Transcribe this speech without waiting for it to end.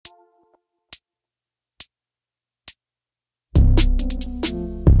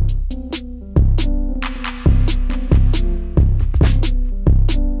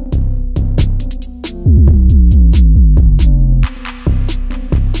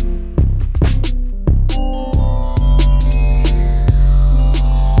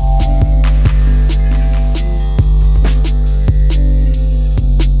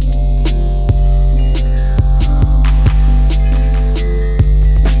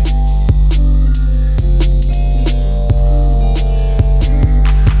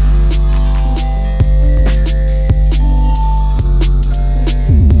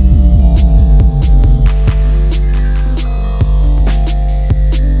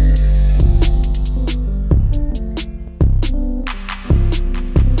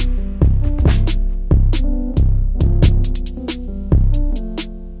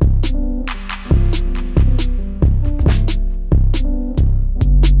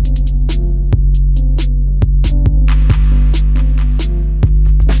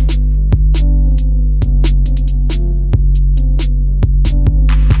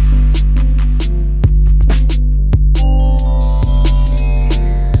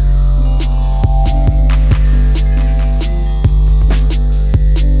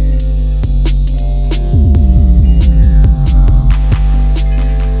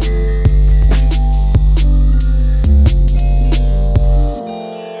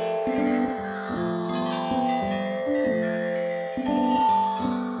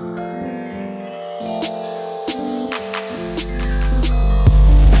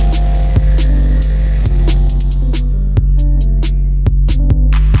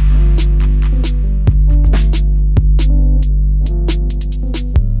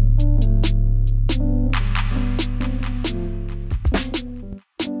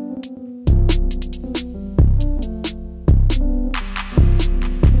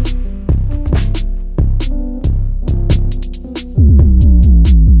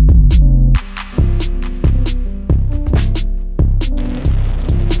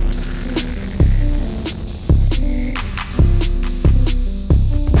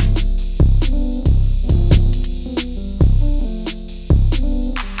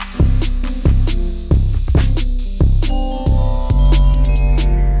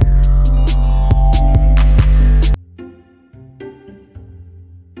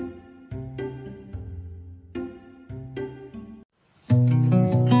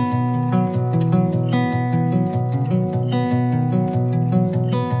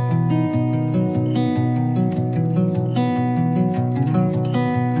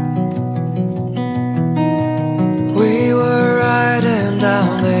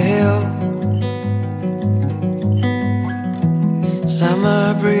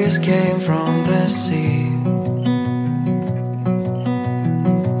came from the sea.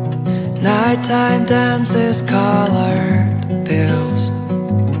 Nighttime dances, colored pills,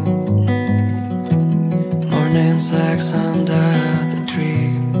 morning sex under the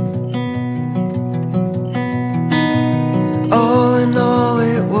tree. All in all,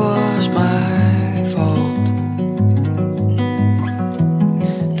 it was my fault.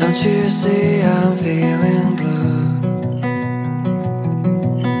 Don't you see I'm feeling blue?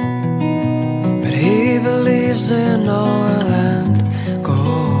 But he believes in oil and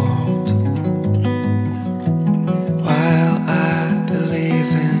gold, while I believe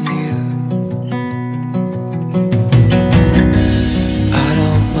in you. I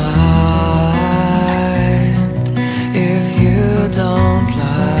don't mind if you don't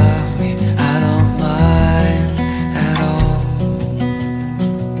love me. I don't mind at all.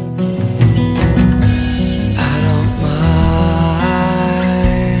 I don't mind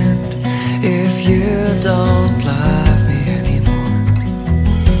if you don't love me anymore.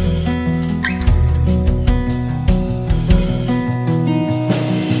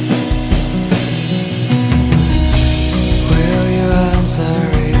 Will you answer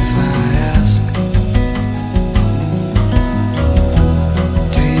if I ask?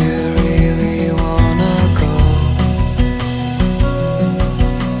 Do you really wanna go?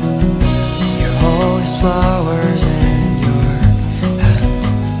 You hold these flowers in your hands.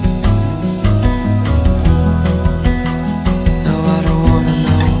 No, I don't wanna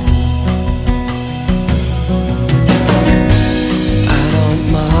know. I don't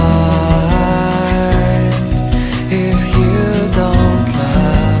mind if you don't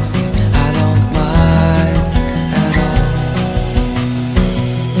love me. I don't mind at all.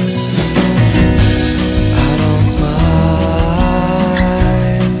 I don't mind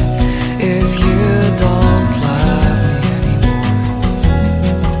if you don't love me anymore.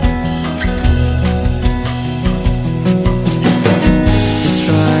 He's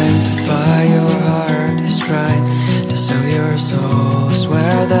trying to buy your heart, he's trying to sell your soul.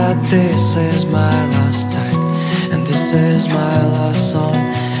 Swear that this is my last time, and this is my last song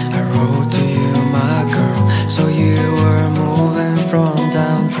I wrote to you, my girl. So you were moving from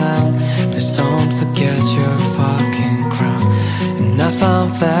downtown, please don't forget your fucking crown. And I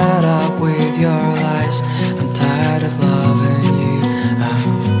found fed up with your lies, I'm tired of loving you, I'm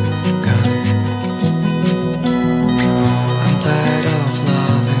gone. I'm tired of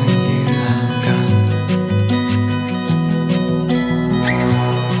loving you, I'm gone.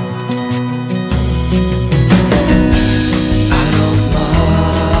 I don't mind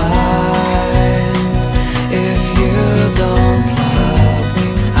if you don't love me.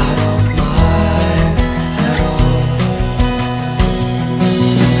 I don't mind at all.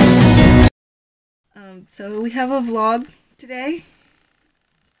 So we have a vlog today,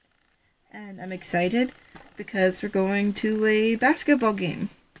 and I'm excited because we're going to a basketball game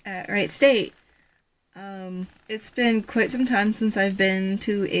at Wright State. It's been quite some time since I've been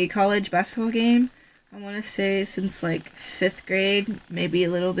to a college basketball game. I want to say since like 5th grade, maybe a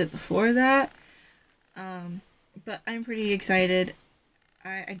little bit before that. But I'm pretty excited.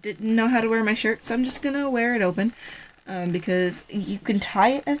 I didn't know how to wear my shirt, so I'm just gonna wear it open. Because you can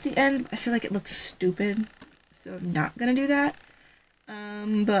tie it at the end. I feel like it looks stupid, so I'm not gonna do that.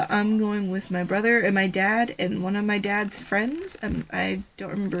 But I'm going with my brother and my dad and one of my dad's friends. I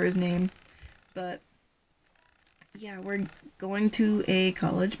don't remember his name, but yeah, we're going to a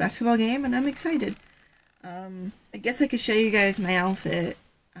college basketball game, and I'm excited. I guess I could show you guys my outfit.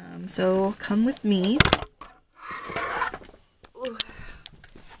 So come with me. Ooh.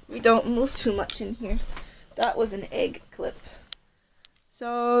 We don't move too much in here. That was an egg clip.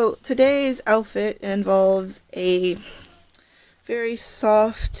 So today's outfit involves a very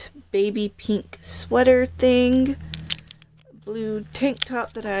soft baby pink sweater thing, blue tank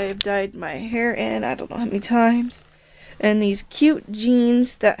top that I've dyed my hair in I don't know how many times, and these cute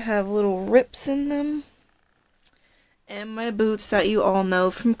jeans that have little rips in them, and my boots that you all know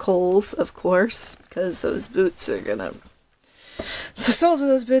from Kohl's, of course, because those boots are gonna, the soles of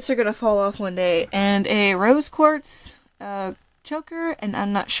those boots are gonna fall off one day, and a rose quartz choker, and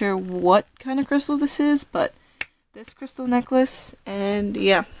I'm not sure what kind of crystal this is, but this crystal necklace, and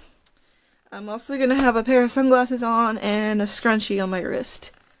yeah. I'm also gonna have a pair of sunglasses on and a scrunchie on my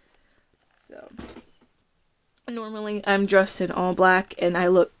wrist. So, normally I'm dressed in all black and I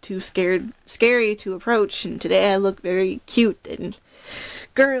look too scary to approach, and today I look very cute and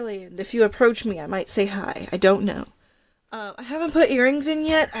girly, and if you approach me I might say hi. I don't know. I haven't put earrings in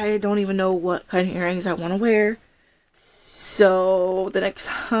yet. I don't even know what kind of earrings I want to wear. So, the next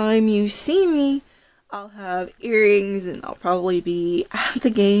time you see me, I'll have earrings and I'll probably be at the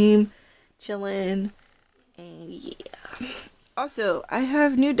game, chilling, and yeah. Also, I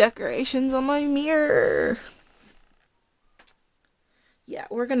have new decorations on my mirror. Yeah,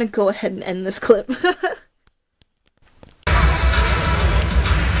 we're gonna go ahead and end this clip.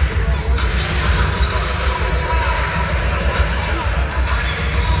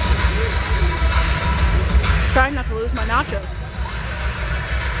 Trying not to lose my nachos.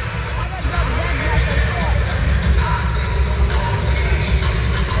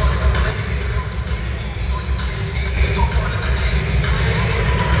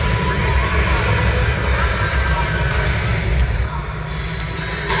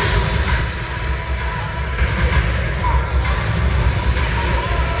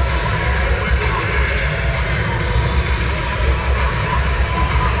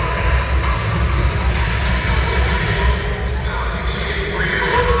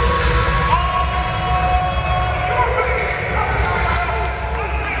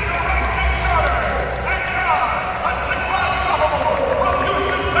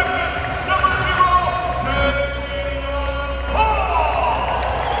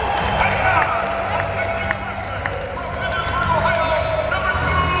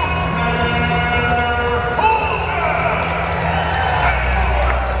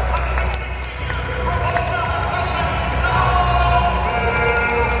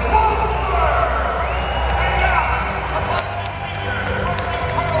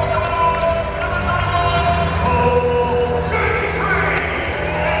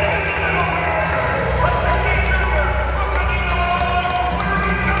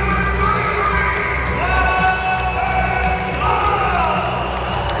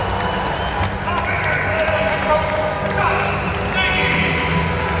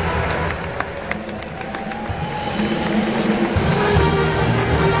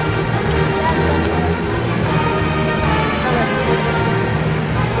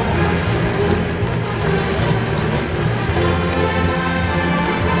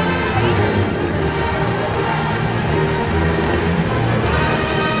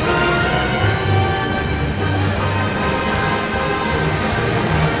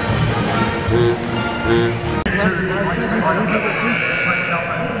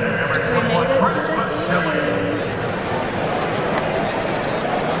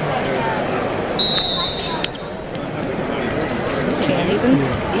 Can't even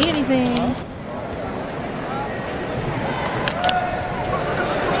see anything.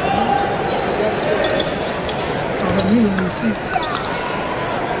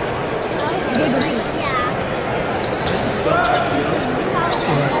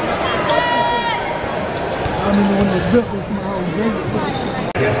 I mean, when it was built, we come out and gave it.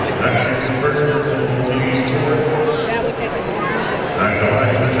 That would take a I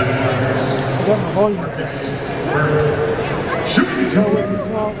got my volume. Shoot! So we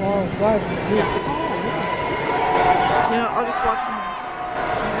can all five. You know, I'll just watch them.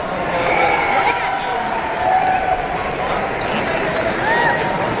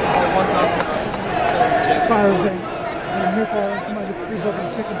 Fire thing. And this all somebody gets free bucket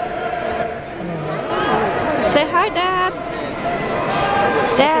chicken. Say hi, Dad.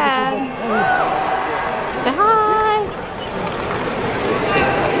 Dad. Say hi.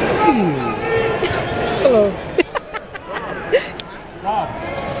 Hello.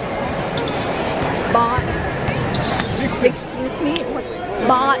 bot. Excuse me? What?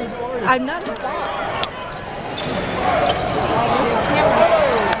 Bot. I'm not a bot.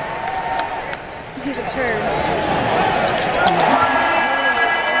 He's a turd.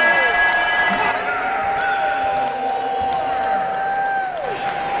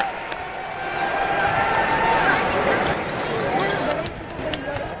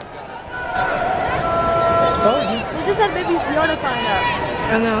 We just had Baby Yoda sign up.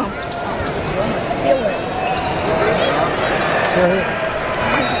 I know. Feel it.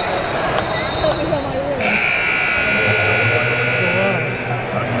 Focus on my room.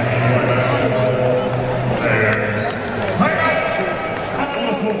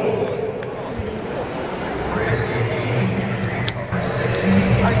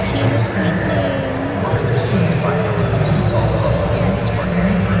 Our team is winning.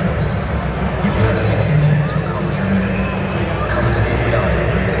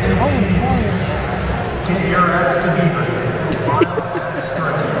 Get your ass to Beaver.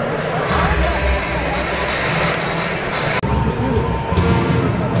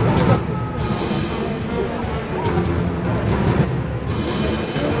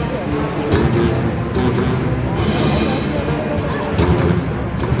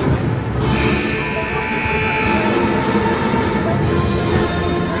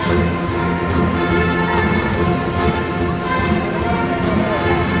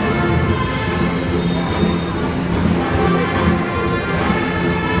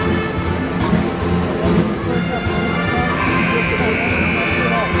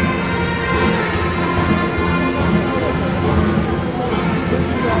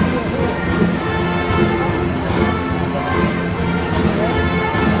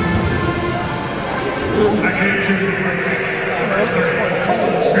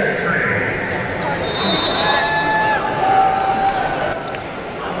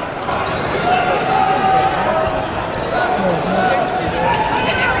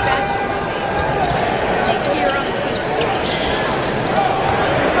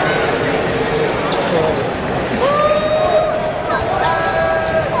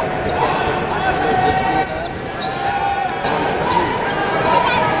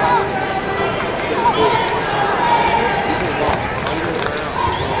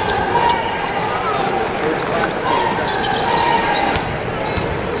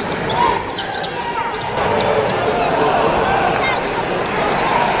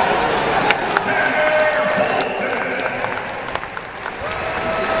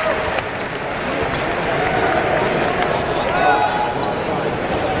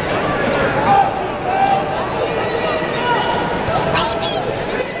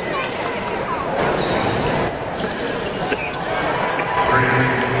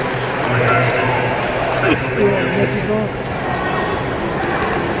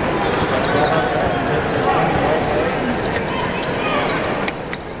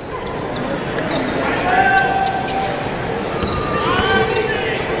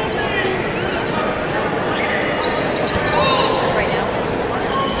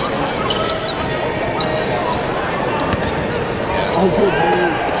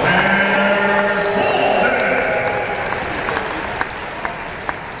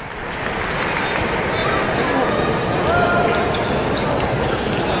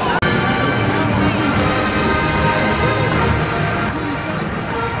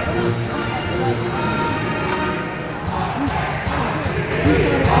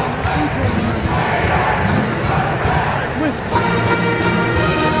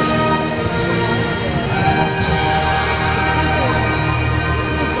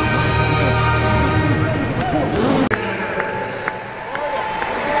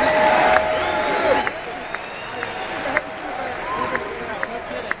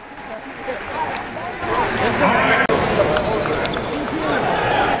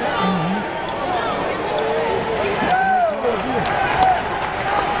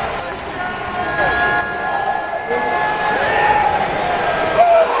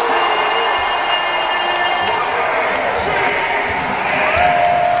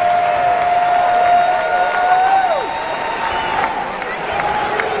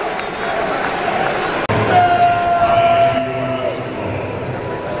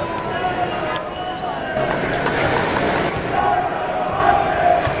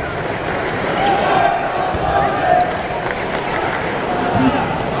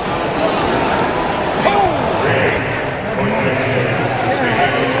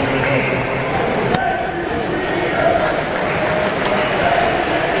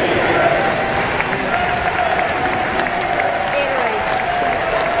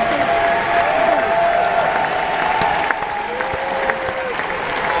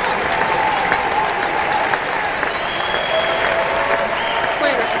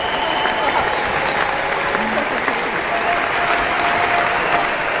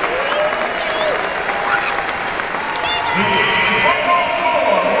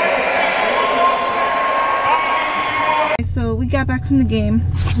 So we got back from the game.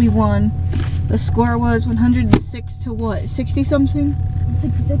 We won. The score was 106 to what? 60 something?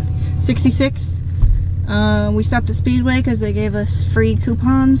 66. 66. We stopped at Speedway because they gave us free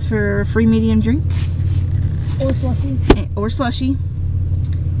coupons for a free medium drink. Or slushy. Or slushy.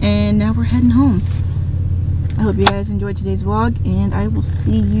 And now we're heading home. I hope you guys enjoyed today's vlog, and I will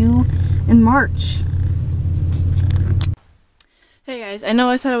see you in March. Hey guys, I know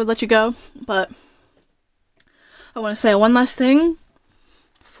I said I would let you go, but I want to say one last thing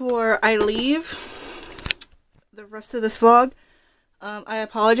before I leave the rest of this vlog. I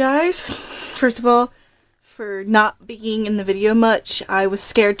apologize, first of all, for not being in the video much. I was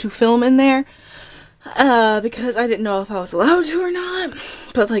scared to film in there because I didn't know if I was allowed to or not,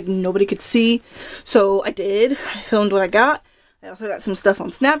 but like nobody could see, so I did. I filmed what I got. I also got some stuff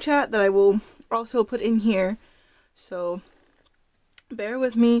on Snapchat that I will also put in here, so bear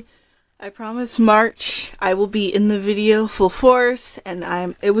with me. I promise March I will be in the video full force, and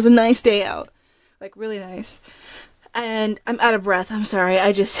it was a nice day out, like really nice. And I'm out of breath, I'm sorry.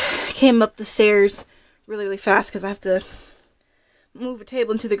 I just came up the stairs really fast because I have to move a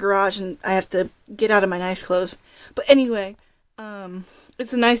table into the garage and I have to get out of my nice clothes. But anyway,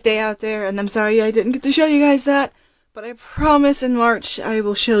 it's a nice day out there, and I'm sorry I didn't get to show you guys that, but I promise in March I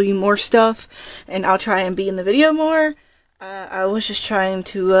will show you more stuff, and I'll try and be in the video more. I was just trying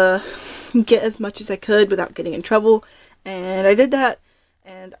to get as much as I could without getting in trouble, and I did that,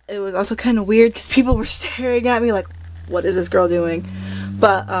 And it was also kind of weird because people were staring at me like, what is this girl doing?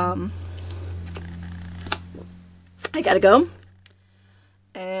 But I gotta go,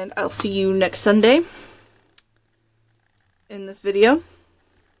 and I'll see you next Sunday in this video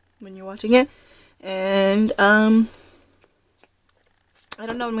when you're watching it. And I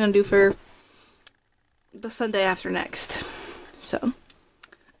don't know what I'm gonna do for the Sunday after next, so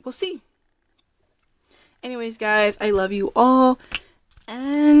we'll see. Anyways, guys, I love you all,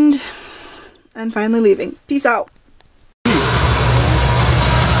 and I'm finally leaving. Peace out.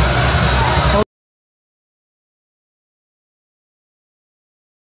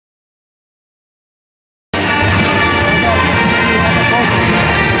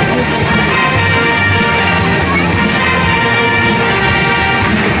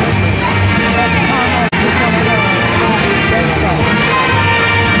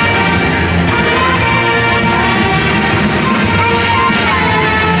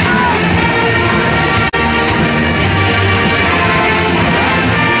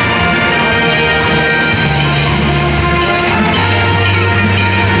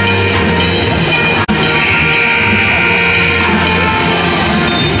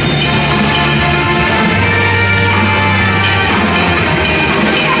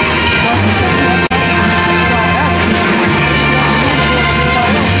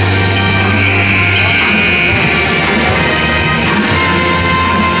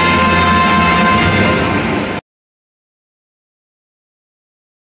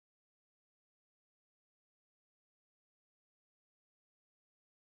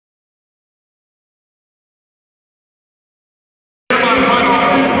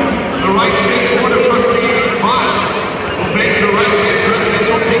 The Wright State Board of Trustees class will face the Wright State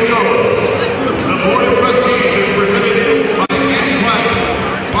presidential bingo. The Board of Trustees is presented by Andy White,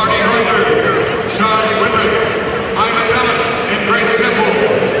 Marty Reuter, Sean Whitman, Ivan Allen, and Greg Semple.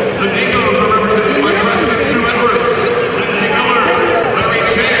 The Dingoes are represented by President Sue Edwards, Lindsay Miller, Larry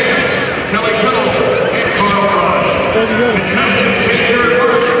Chang, Kelly Tuttle, and Carl Rod. Contestants, take your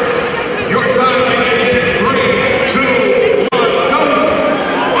work. Your time begins in 3, 2, 1, go!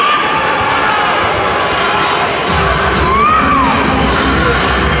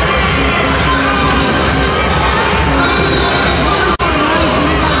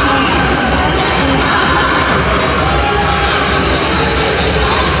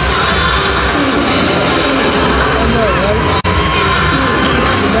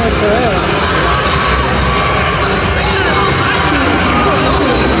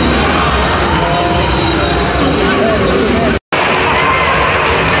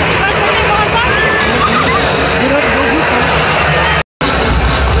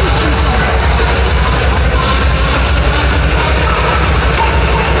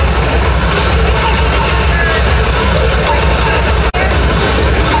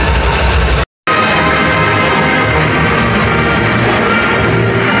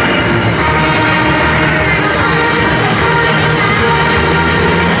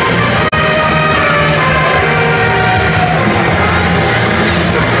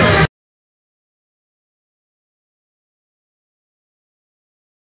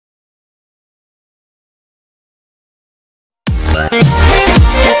 Bye.